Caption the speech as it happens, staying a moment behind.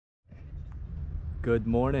Good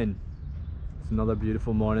morning. It's another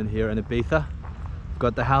beautiful morning here in Ibiza. I've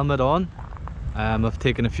got the helmet on. I've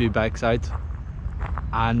taken a few bikes out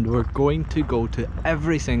and we're going to go to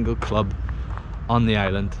every single club on the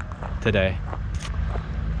island today.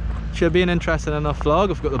 Should be an interesting enough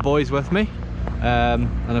vlog. I've got the boys with me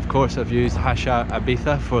and of course I've used Hasha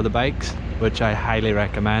Ibiza for the bikes, which I highly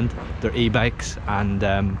recommend. They're e-bikes and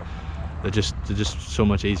they're just so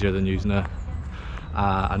much easier than using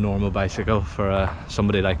a normal bicycle for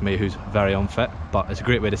somebody like me who's very unfit, but it's a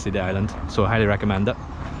great way to see the island, so I highly recommend it.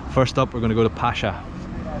 First up, we're going to go to Pacha.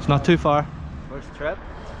 It's not too far. First trip,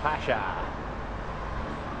 it's Pacha.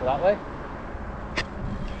 Go that way.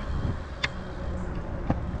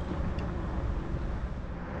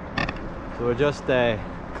 So we're just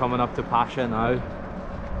coming up to Pacha now.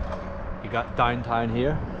 You got downtown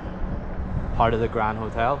here, part of the Grand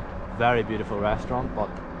Hotel. Very beautiful restaurant, but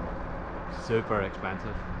super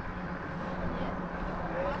expensive.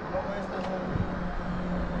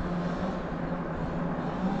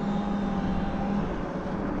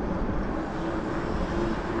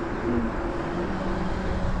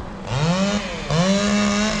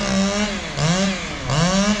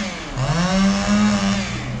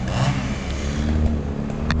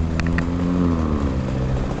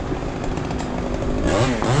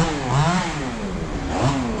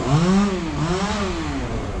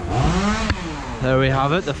 There we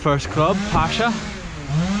have it, the first club, Pacha,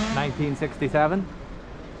 1967.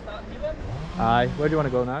 Aye, where do you want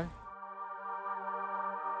to go now?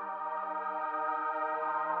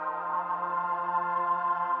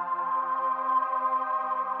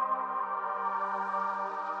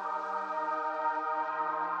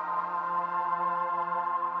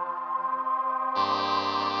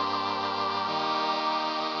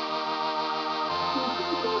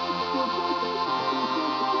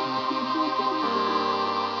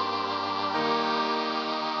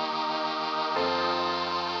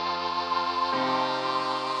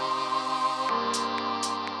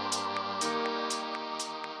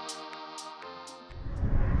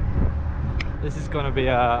 This is going to be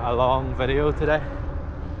a long video today.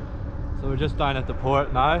 So we're just down at the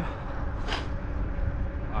port now.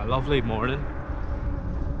 A lovely morning.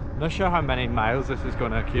 Not sure how many miles this is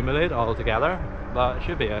going to accumulate all together, but it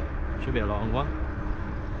should be a long one.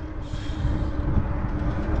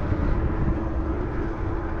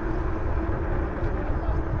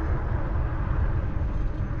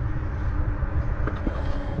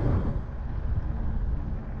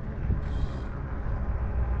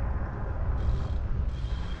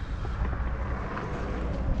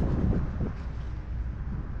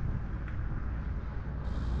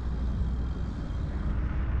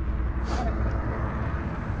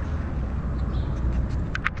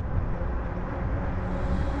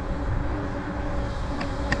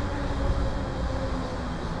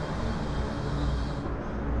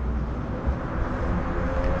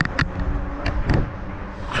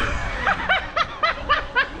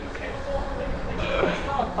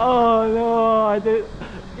 Oh no, I did.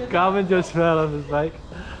 Gavin just fell off his bike.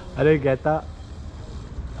 I didn't get that.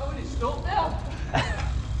 Oh, and it stopped now.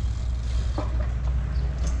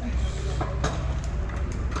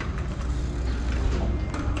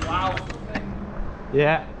 Wow.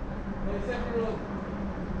 Yeah.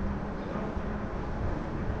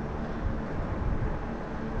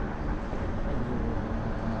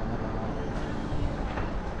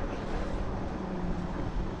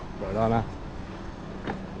 Right on that.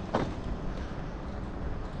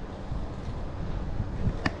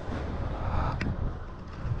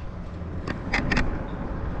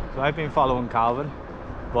 So I've been following Calvin,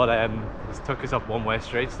 but this took us up one-way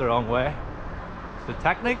streets the wrong way. So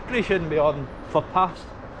technically shouldn't be on footpaths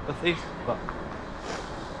with these, but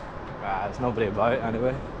there's nobody about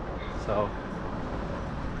anyway. So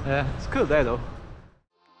yeah, it's a cool day though.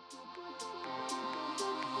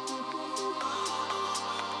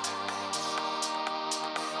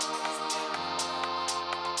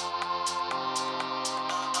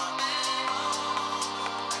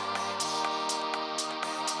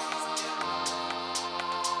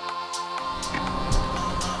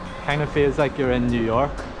 Kind of feels like you're in New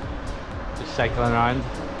York, just cycling around.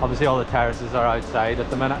 Obviously all the terraces are outside at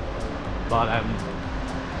the minute, but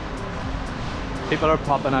people are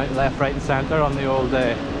popping out left, right and centre on the old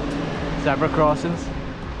zebra crossings.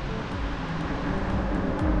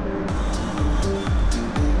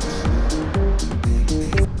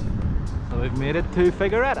 So we've made it to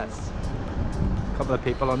Figuerettas. A couple of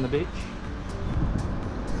people on the beach.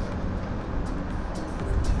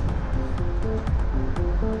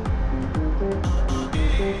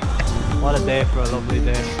 What a day for a lovely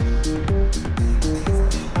day.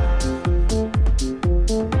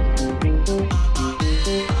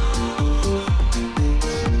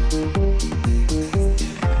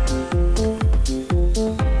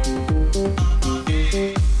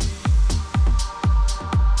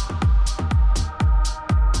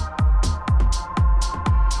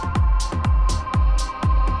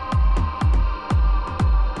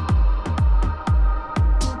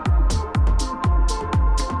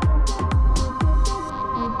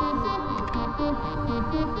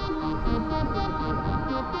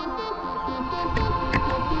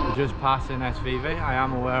 We're just passing SVV. I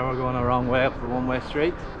am aware we're going the wrong way up the one-way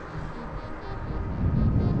street.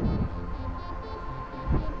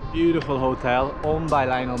 Beautiful hotel, owned by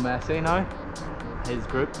Lionel Messi now, his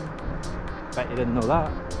group. Bet you didn't know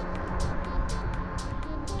that.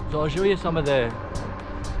 So I'll show you some of the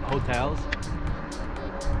hotels.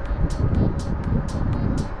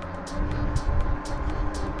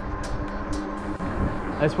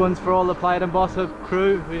 This one's for all the Playa and Bossa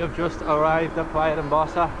crew. We have just arrived at Playa and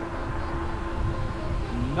Bossa.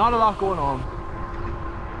 Not a lot going on.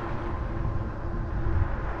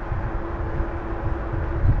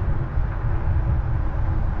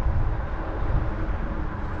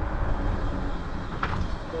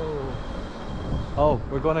 Oh,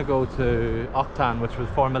 we're going to go to Octan, which was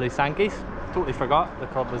formerly Sankey's. Totally forgot the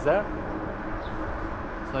club was there.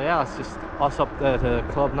 So yeah, it's just us up there to the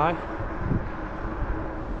club now.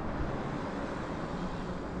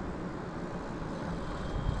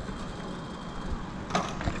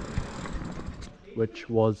 Which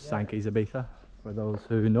was Sankey's Ibiza, for those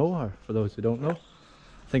who know, or for those who don't know.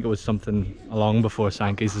 I think it was something along before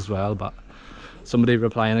Sankey's as well, but somebody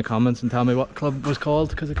reply in the comments and tell me what club was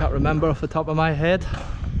called, because I can't remember off the top of my head.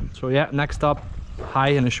 So yeah, next up,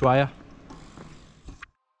 Hasha in Ushuaia.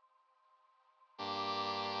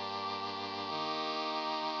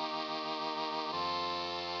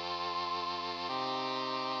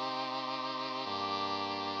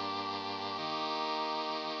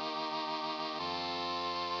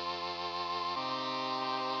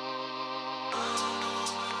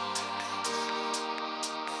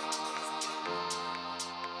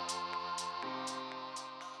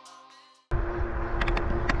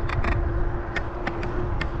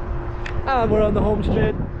 And we're on the home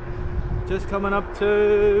straight, just coming up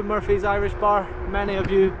to Murphy's Irish Bar. Many of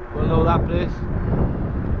you will know that place.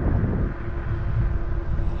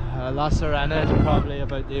 Las Salinas is probably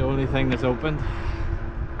about the only thing that's opened.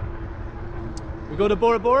 We go to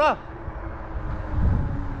Bora Bora?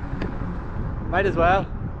 Might as well.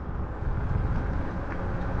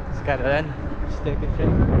 Let's get it in, steak and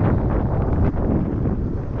shake.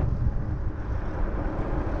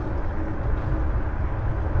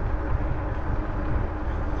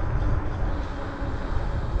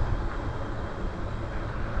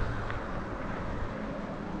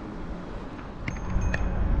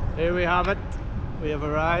 Here we have it. We have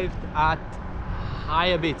arrived at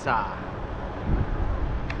Hasha Ibiza.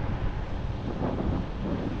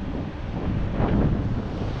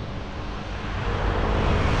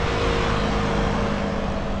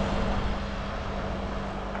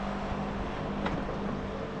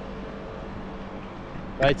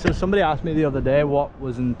 Right, so somebody asked me the other day what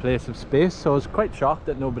was in place of space, so I was quite shocked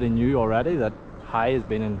that nobody knew already that Hasha has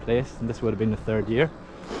been in place, and this would have been the 3rd year.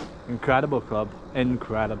 Incredible club,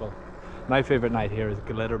 incredible. My favourite night here is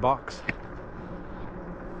Glitterbox.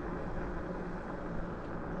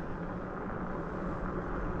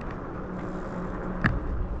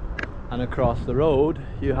 And across the road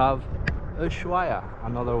you have Ushuaia,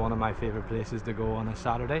 another one of my favourite places to go on a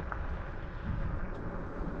Saturday.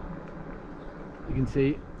 You can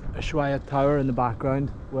see Ushuaia Tower in the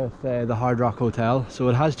background with the Hard Rock Hotel, so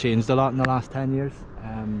it has changed a lot in the last 10 years,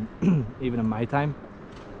 even in my time.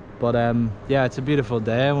 But yeah, it's a beautiful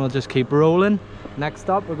day and we'll just keep rolling.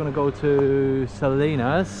 Next up we're going to go to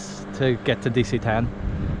Salinas to get to Dc10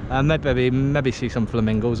 and maybe see some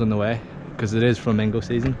flamingos on the way, because it is flamingo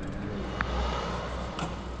season.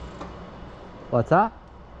 What's that?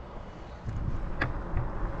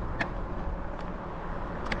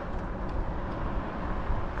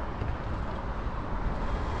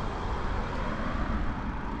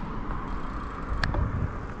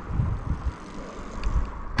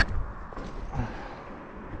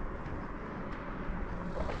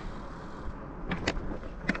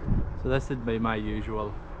 So this would be my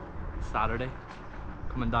usual Saturday,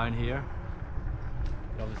 coming down here.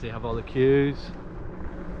 You obviously have all the queues.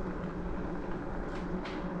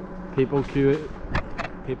 People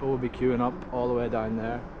will be queuing up all the way down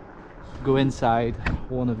there. Go inside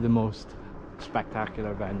one of the most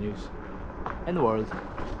spectacular venues in the world,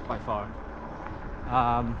 by far.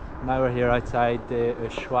 Now we're here outside the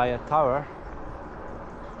Ushuaia Tower.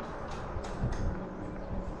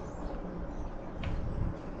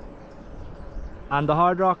 And the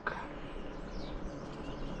Hard Rock.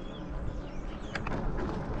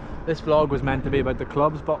 This vlog was meant to be about the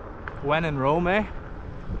clubs, but when in Rome, eh?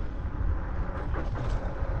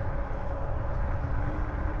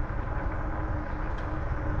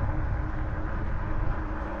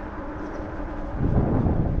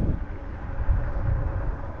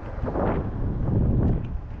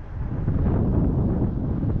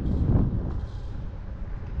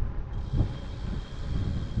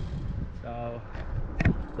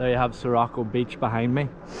 There you have Sirocco Beach behind me.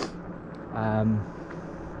 And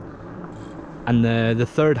the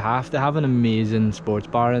third half, they have an amazing sports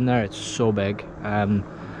bar in there. It's so big. Don't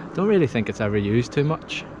really think it's ever used too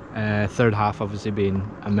much. Third half obviously being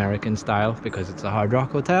American style because it's a Hard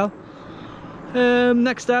Rock hotel.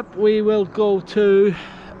 Next up we will go to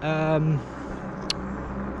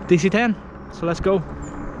DC10. So let's go.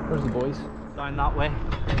 Where's the boys? Down that way.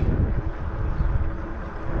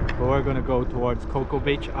 But we're going to go towards Cocoa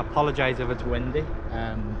Beach. I apologise if it's windy.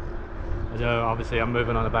 Obviously I'm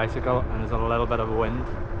moving on a bicycle and there's a little bit of a wind.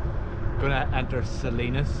 Going to enter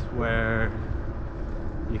Salinas where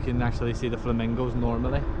you can actually see the flamingos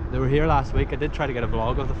normally. They were here last week. I did try to get a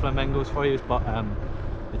vlog of the flamingos for you, but I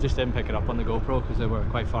just didn't pick it up on the GoPro because they were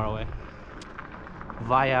quite far away.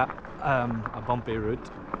 Via a bumpy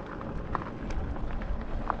route.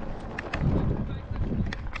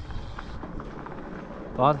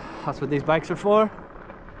 But that's what these bikes are for.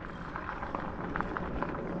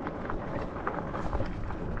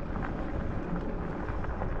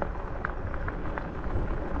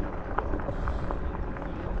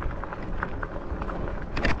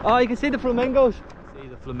 Oh, you can see the flamingos. See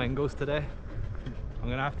the flamingos today. I'm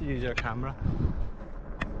gonna have to use your camera.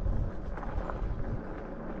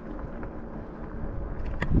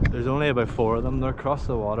 There's only about 4 of them. They're across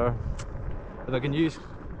the water. If I can use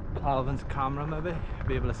Calvin's camera, maybe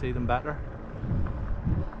be able to see them better.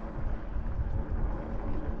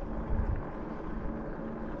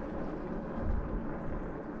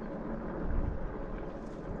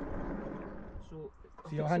 So,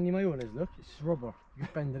 see how handy my own is, look, it's rubber, you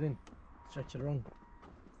bend it in, stretch it around.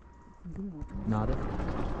 Nada.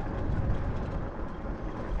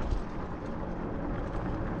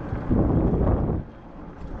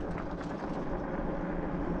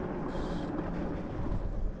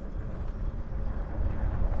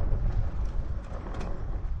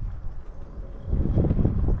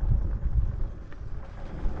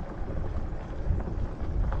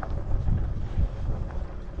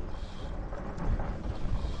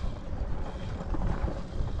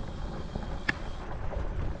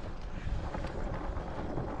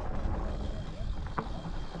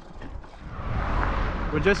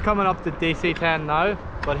 We're just coming up to DC10 now,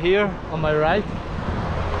 but here on my right,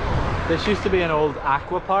 this used to be an old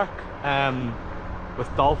aqua park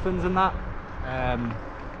with dolphins and that.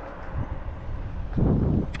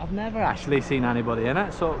 I've never actually seen anybody in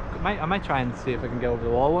it, so I might try and see if I can get over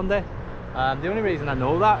the wall one day. The only reason I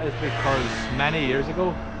know that is because many years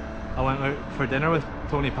ago I went out for dinner with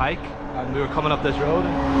Tony Pike and we were coming up this road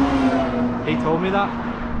and he told me that.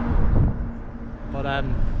 But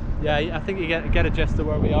yeah, I think you get a gist of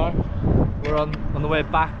where we are. We're on the way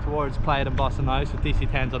back towards Playa and Bossa now, so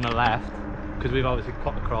DC10's on the left because we've obviously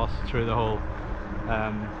cut across through the whole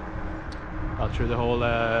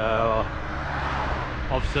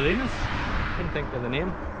of Salinas. Couldn't think of the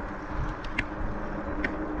name.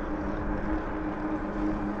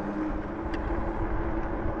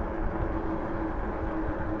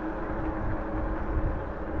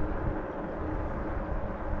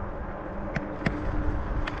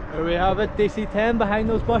 Here we have it, DC10 behind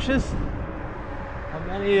those bushes. How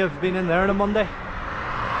many have been in there on a Monday?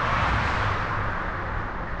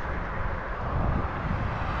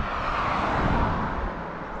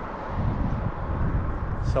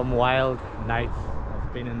 Some wild nights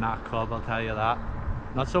I've been in that club, I'll tell you that.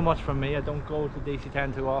 Not so much from me, I don't go to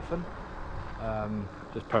DC10 too often.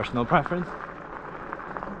 Just personal preference.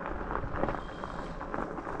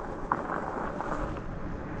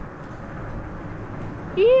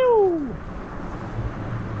 Ew!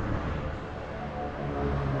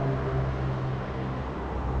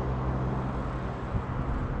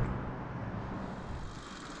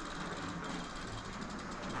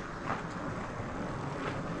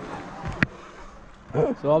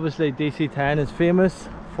 So obviously DC10 is famous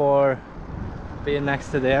for being next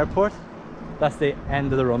to the airport. That's the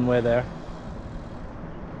end of the runway there.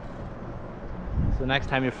 So next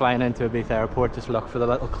time you're flying into Ibiza airport, just look for the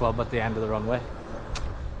little club at the end of the runway.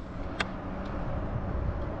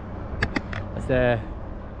 That's the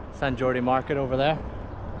Sant Jordi market over there.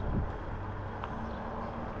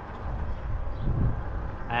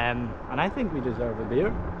 And I think we deserve a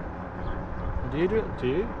beer. Do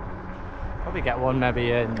you? Probably get one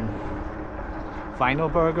maybe in Final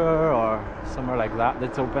Burger or somewhere like that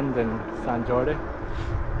that's opened in Sant Jordi.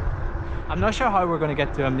 I'm not sure how we're going to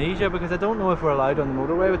get to Amnesia because I don't know if we're allowed on the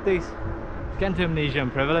motorway with these. Getting to Amnesia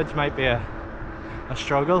and Privilege might be a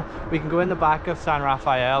struggle. We can go in the back of San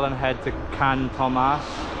Rafael and head to Can Tomas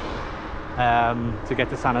to get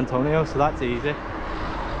to San Antonio, so that's easy.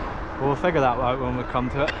 But we'll figure that out when we come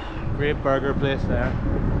to it. Great burger place there.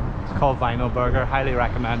 called Vinyl Burger, highly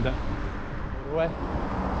recommend it.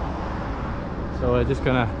 So we're just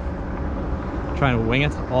gonna try and wing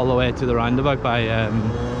it all the way to the roundabout by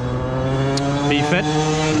B-Fit.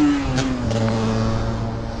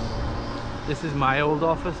 This is my old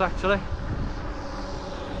office actually.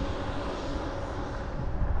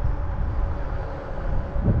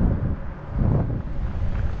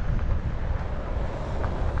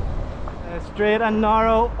 Straight and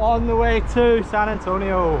narrow on the way to San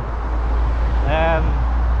Antonio.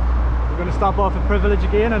 We're going to stop off at Privilege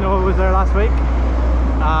again. I know I was there last week,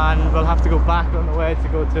 and we'll have to go back on the way to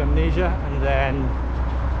go to Amnesia, and then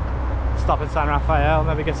stop at San Rafael,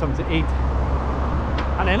 maybe get something to eat,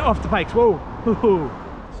 and then off to Pikes. Whoa!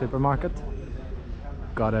 Supermarket.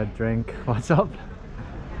 Got a drink. What's up?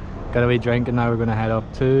 Got a wee drink, and now we're going to head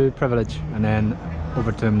up to Privilege and then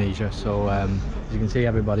over to Amnesia. So as you can see,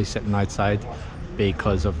 everybody's sitting outside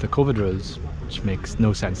because of the COVID rules, which makes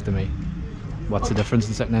no sense to me. What's the difference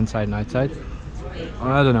in sitting inside and outside?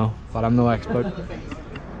 I don't know, but I'm no expert.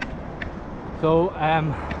 So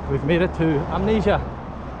we've made it to Amnesia.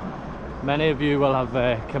 Many of you will have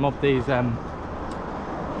come up these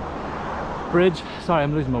bridge. Sorry,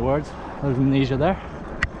 I'm losing my words. There's Amnesia there.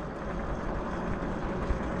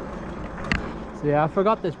 So yeah, I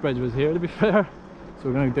forgot this bridge was here, to be fair. So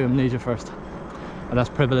we're going to do Amnesia first. And that's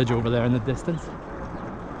Privilege over there in the distance.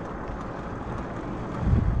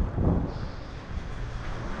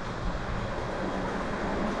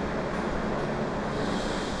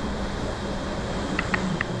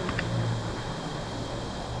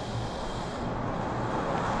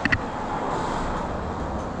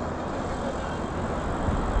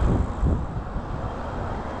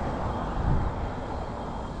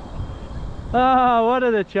 Ah, what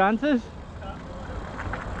are the chances?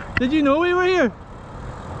 Did you know we were here?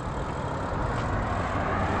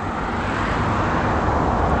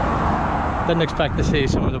 Didn't expect to see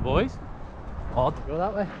some of the boys. Odd to go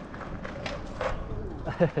that way.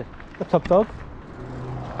 What's up, dog?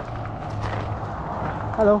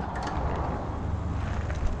 Hello.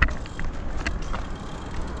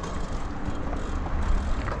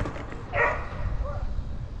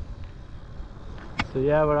 So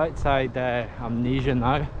yeah, we're outside Amnesia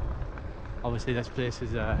now. Obviously this place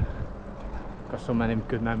has got so many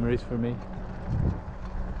good memories for me.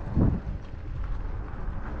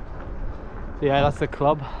 So yeah, that's the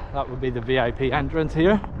club. That would be the VIP entrance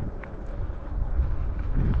here.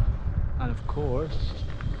 And of course,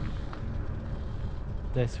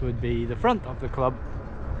 this would be the front of the club.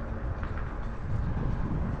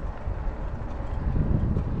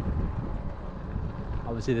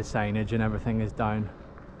 Obviously the signage and everything is down,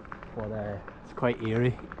 but it's quite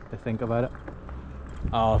eerie to think about it.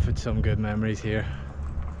 Oh, I've had some good memories here.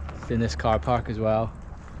 It's in this car park as well.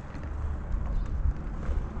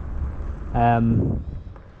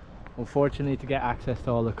 Unfortunately, to get access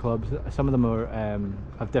to all the clubs, some of them are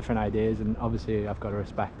have different ideas, and obviously I've got to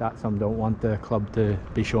respect that. Some don't want the club to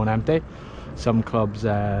be shown empty. Some clubs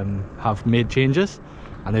have made changes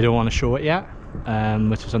and they don't want to show it yet,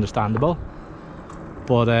 which is understandable.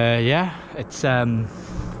 But yeah, it's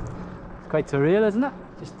quite surreal, isn't it?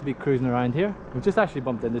 Just to be cruising around here. We've just actually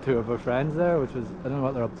bumped into two of our friends there, which was, I don't know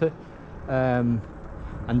what they're up to.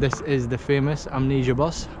 And this is the famous Amnesia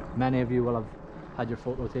bus. Many of you will have had your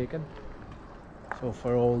photo taken. So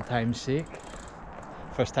for old time's sake,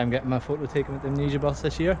 first time getting my photo taken with the Amnesia bus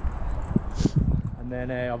this year. And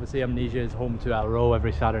then obviously Amnesia is home to elrow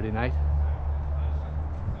every Saturday night.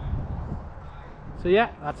 So yeah,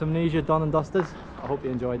 that's Amnesia done and dusted. I hope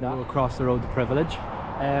you enjoyed that. We'll across the road to Privilege.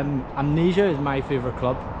 Amnesia is my favourite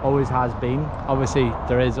club, always has been. Obviously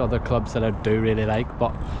there is other clubs that I do really like,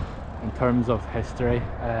 but in terms of history,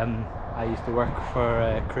 I used to work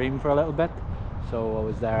for Cream for a little bit, so I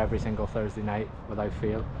was there every single Thursday night without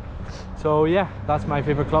fail. So yeah, that's my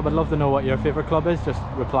favourite club. I'd love to know what your favourite club is, just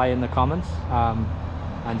reply in the comments.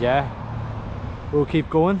 And yeah, we'll keep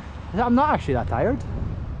going. I'm not actually that tired.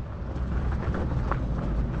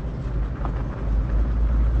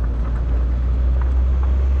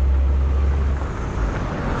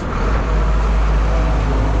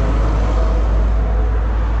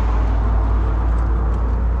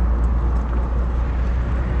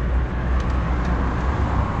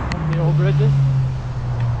 Bridges.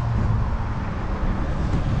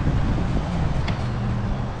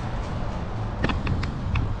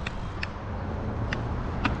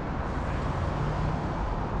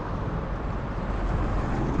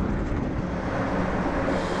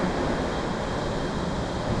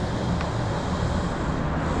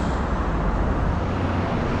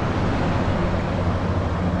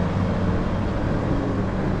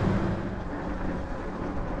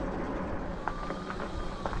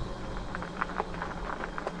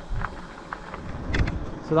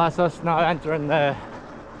 So that's us now entering the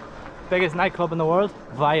biggest nightclub in the world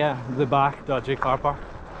via the back dodgy car park.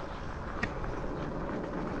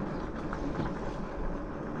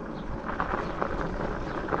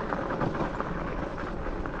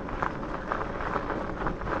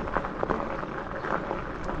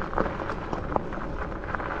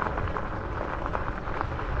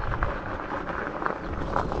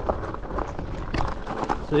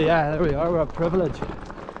 So yeah, there we are, we're at Privilege.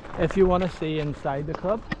 If you want to see inside the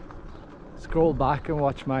club, scroll back and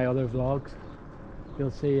watch my other vlogs.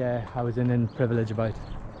 You'll see I was in Privilege about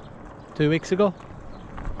 2 weeks ago.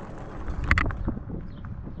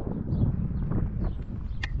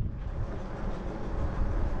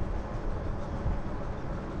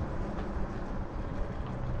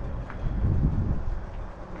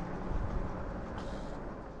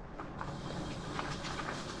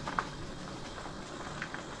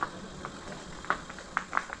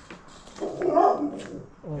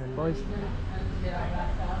 Oh, boys.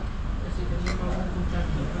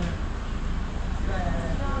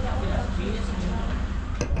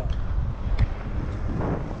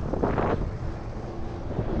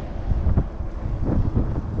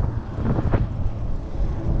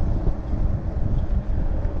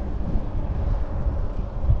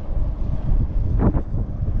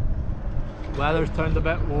 Weather's turned a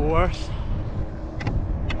bit worse.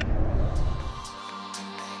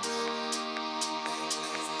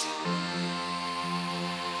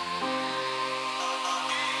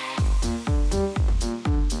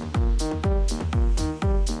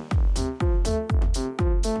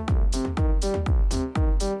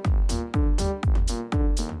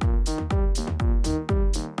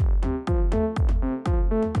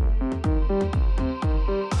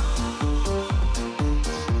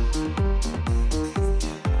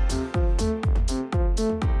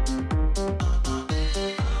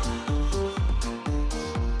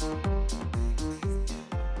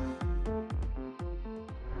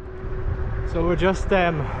 So we're just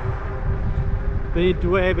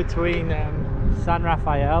midway between San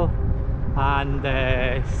Rafael and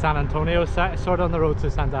San Antonio, sort of on the road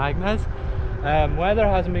to Santa Agnes. Weather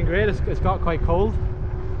hasn't been great, it's got quite cold.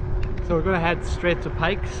 So we're going to head straight to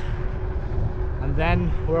Pikes. And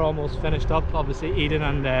then we're almost finished up. Obviously Eden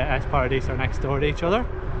and Paradis are next door to each other.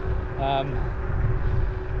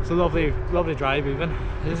 It's a lovely drive even.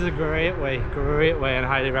 This is a great way and I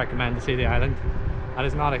highly recommend to see the island. And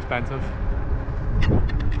it's not expensive.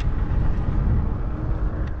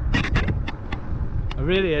 It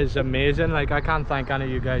really is amazing. Like, I can't thank any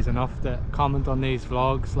of you guys enough that comment on these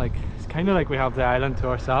vlogs. Like, it's kind of like we have the island to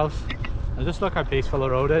ourselves. And just look how peaceful the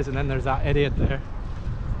road is, and then there's that idiot there.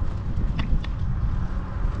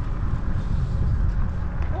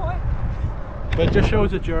 But it just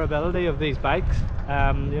shows the durability of these bikes.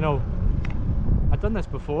 You know, I've done this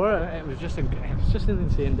before. It was just an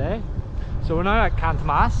insane day. So we're now at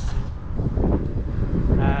Cantmas.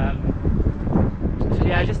 So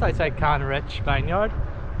yeah, just outside Can Rich Vineyard,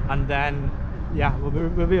 and then yeah,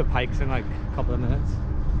 we'll be at Pikes in like a couple of minutes.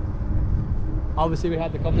 Obviously we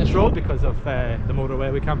had to come this road because of the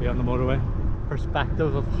motorway. We can't be on the motorway.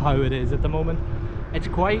 Perspective of how it is at the moment. It's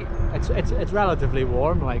relatively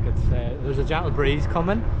warm. Like there's a gentle breeze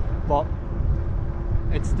coming, but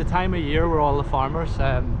it's the time of year where all the farmers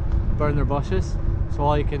burn their bushes, so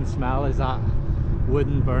all you can smell is that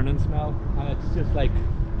wooden burning smell, and it's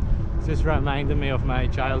just reminding me of my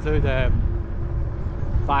childhood,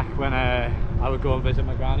 back when I would go and visit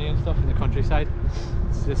my granny and stuff in the countryside.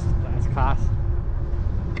 It's class.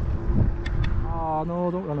 Oh no,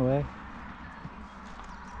 don't run away.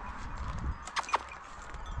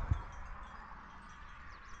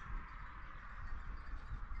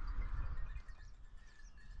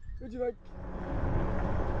 Would you like?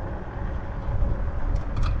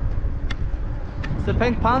 It's the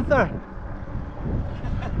Pink Panther.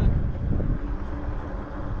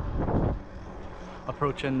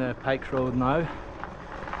 Approaching the Pikes Road now.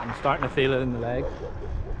 I'm starting to feel it in the legs.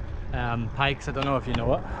 Pikes, I don't know if you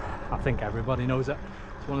know it. I think everybody knows it.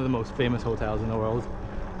 It's one of the most famous hotels in the world.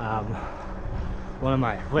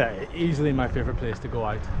 Easily my favourite place to go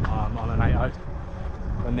out on a night out.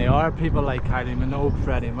 When they are, people like Kylie Minogue,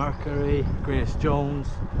 Freddie Mercury, Grace Jones,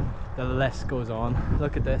 the list goes on.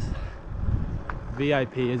 Look at this.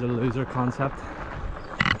 VIP is a loser concept.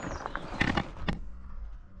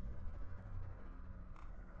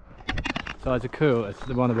 So it's cool, it's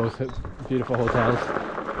one of the most beautiful hotels.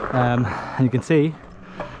 And you can see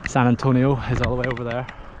San Antonio is all the way over there.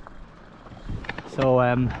 So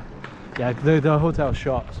yeah, the hotel's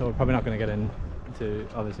shut, so we're probably not going to get in to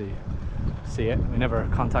obviously see it. We never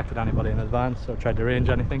contacted anybody in advance or tried to arrange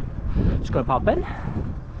anything. Just going to pop in.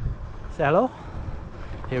 Say hello.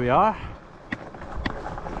 Here we are.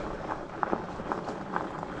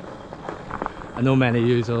 I know many of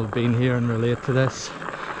you have been here and relate to this.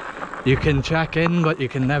 You can check in, but you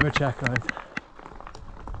can never check out.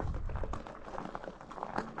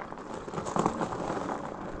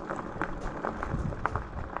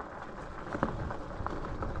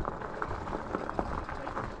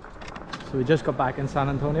 So we just got back in San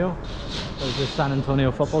Antonio. There's this San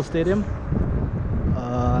Antonio football stadium.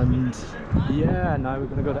 And yeah, now we're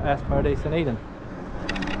going to go to Paradis in Eden.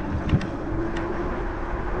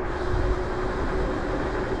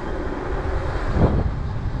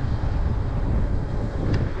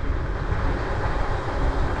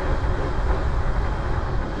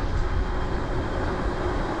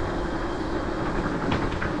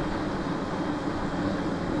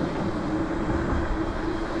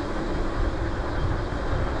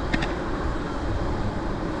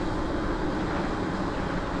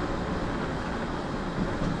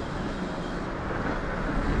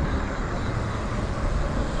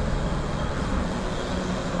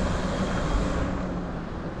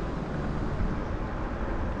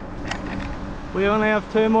 We only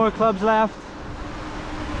have 2 more clubs left.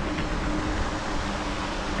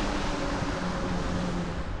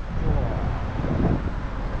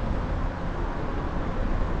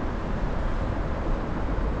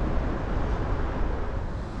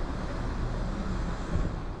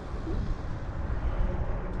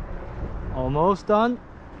 Almost done.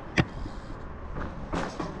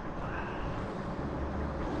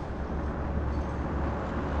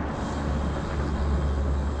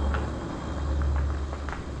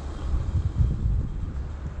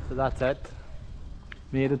 So that's it.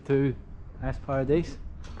 Made it to Paradis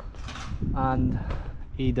and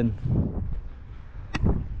Eden.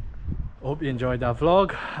 Hope you enjoyed that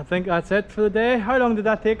vlog. I think that's it for the day. How long did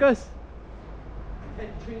that take us?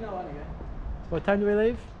 3 now anyway. What time do we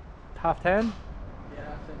leave? 10:30? Yeah,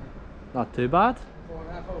 that's it. Not too bad.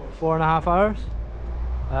 4.5 hours.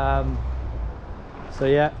 4.5 hours. So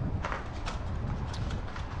yeah.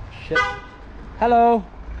 Shit. Hello.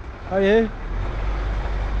 How are you?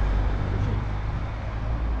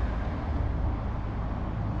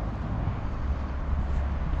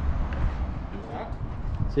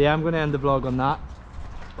 So yeah, I'm going to end the vlog on that.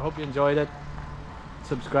 I hope you enjoyed it.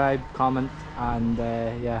 Subscribe, comment, and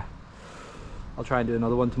yeah, I'll try and do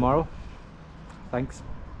another one tomorrow. Thanks.